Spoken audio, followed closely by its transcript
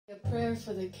A prayer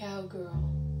for the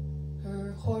cowgirl.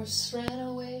 Her horse ran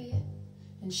away,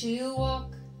 and she'll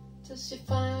walk till she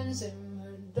finds him,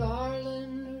 her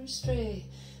darling, her stray.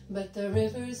 But the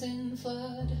river's in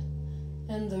flood,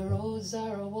 and the roads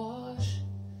are awash,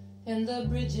 and the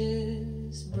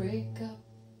bridges break up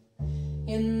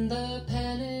in the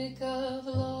panic of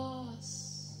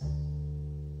loss.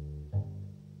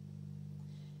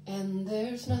 And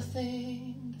there's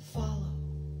nothing to follow,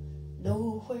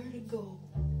 nowhere to go.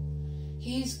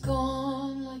 He's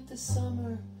gone like the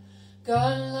summer,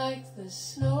 gone like the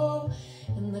snow,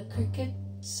 and the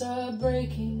crickets are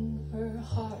breaking her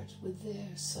heart with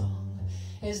their song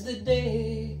as the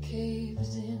day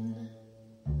caves in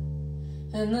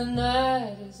and the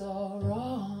night is all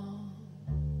wrong.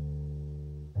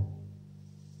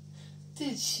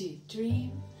 Did she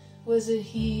dream? Was it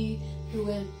he who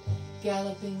went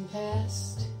galloping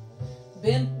past?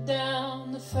 Bent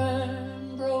down the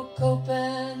fern, broke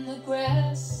open the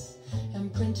grass,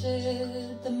 and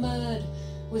printed the mud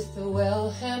with the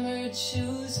well-hammered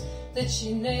shoes that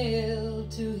she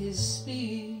nailed to his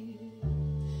speed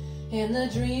in the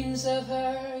dreams of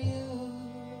her youth.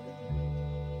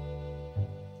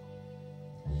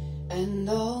 And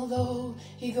although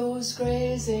he goes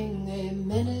grazing a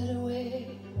minute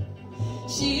away,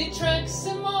 she tracks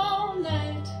him all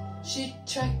night, she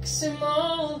tracks him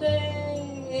all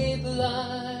day,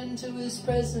 blind to his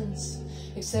presence,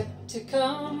 except to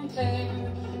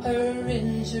compare her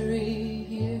injury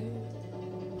here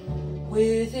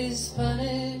with his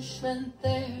punishment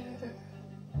there.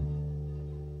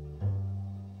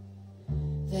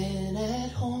 Then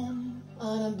at home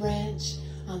on a branch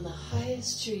on the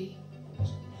highest tree,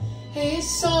 a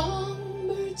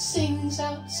songbird sings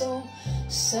out so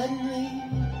suddenly.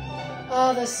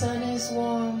 Ah, the sun is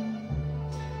warm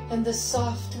and the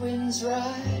soft winds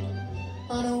ride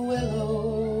on a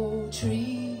willow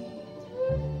tree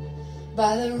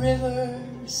by the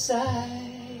riverside.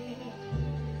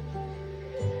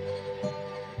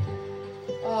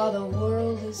 Ah, the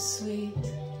world is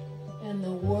sweet and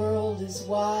the world is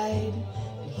wide,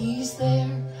 and he's there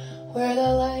where the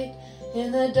light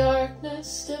and the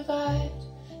darkness divide,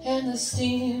 and the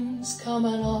steam's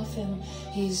coming off him.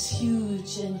 He's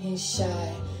huge and he's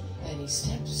shy, and he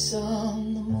steps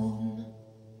on the moon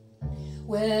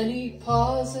when he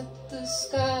paws at the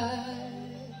sky.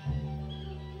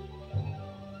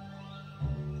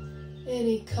 And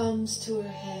he comes to her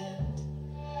hand,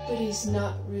 but he's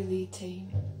not really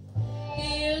tame.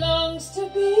 He longs to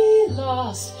be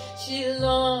lost, she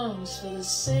longs for the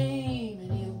same,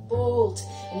 and he'll bolt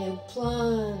and he'll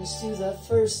plunge through the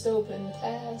first open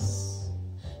pass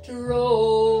to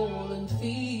roll and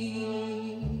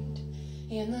feed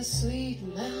in the sweet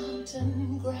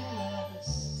mountain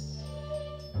grass.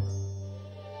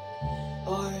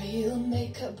 Or he'll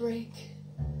make a break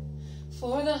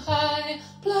for the high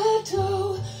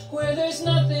plateau where there's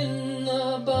nothing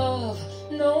above,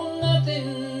 no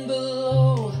nothing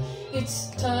below. It's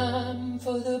time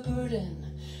for the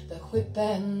burden, the whip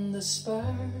and the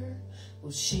spur.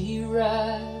 Will she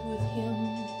ride with him,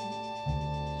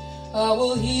 or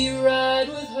will he ride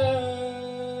with her?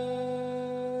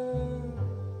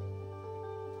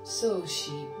 So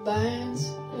she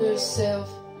binds herself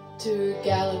to her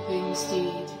galloping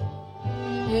steed,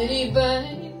 and he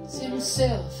binds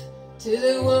himself to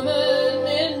the woman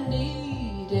in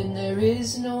need. And there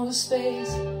is no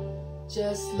space,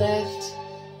 just left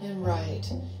and right,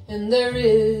 and there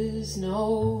is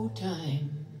no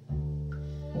time,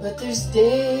 but there's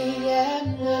day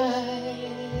and night.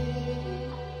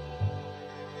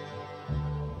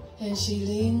 And she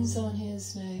leans on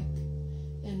his neck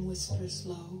and whispers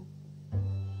low,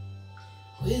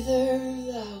 whither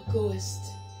thou goest,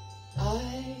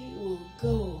 I will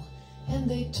go. And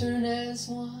they turn as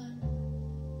one,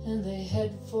 and they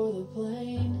head for the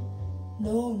plain.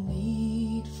 No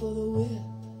need for the whip,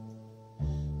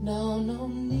 no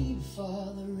need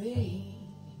for the rain.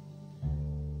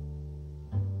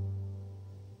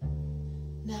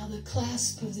 Now the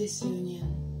clasp of this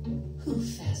union, who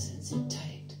fastens it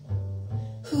tight?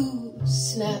 Who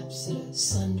snaps it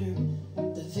asunder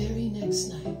the very next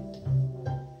night?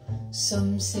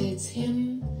 Some say it's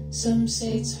him, some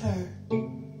say it's her.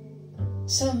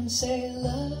 Some say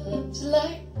love's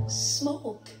like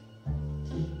smoke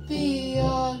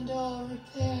beyond all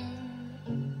repair.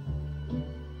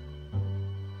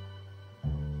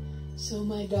 So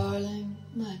my darling,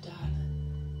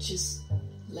 just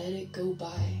let it go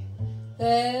by.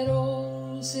 That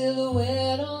old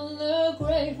silhouette on the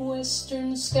great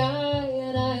western sky,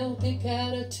 and I'll pick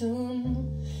out a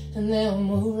tune, and they'll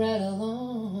move right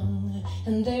along,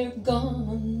 and they're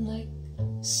gone like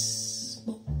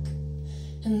smoke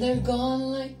and they're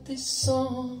gone like this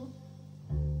song.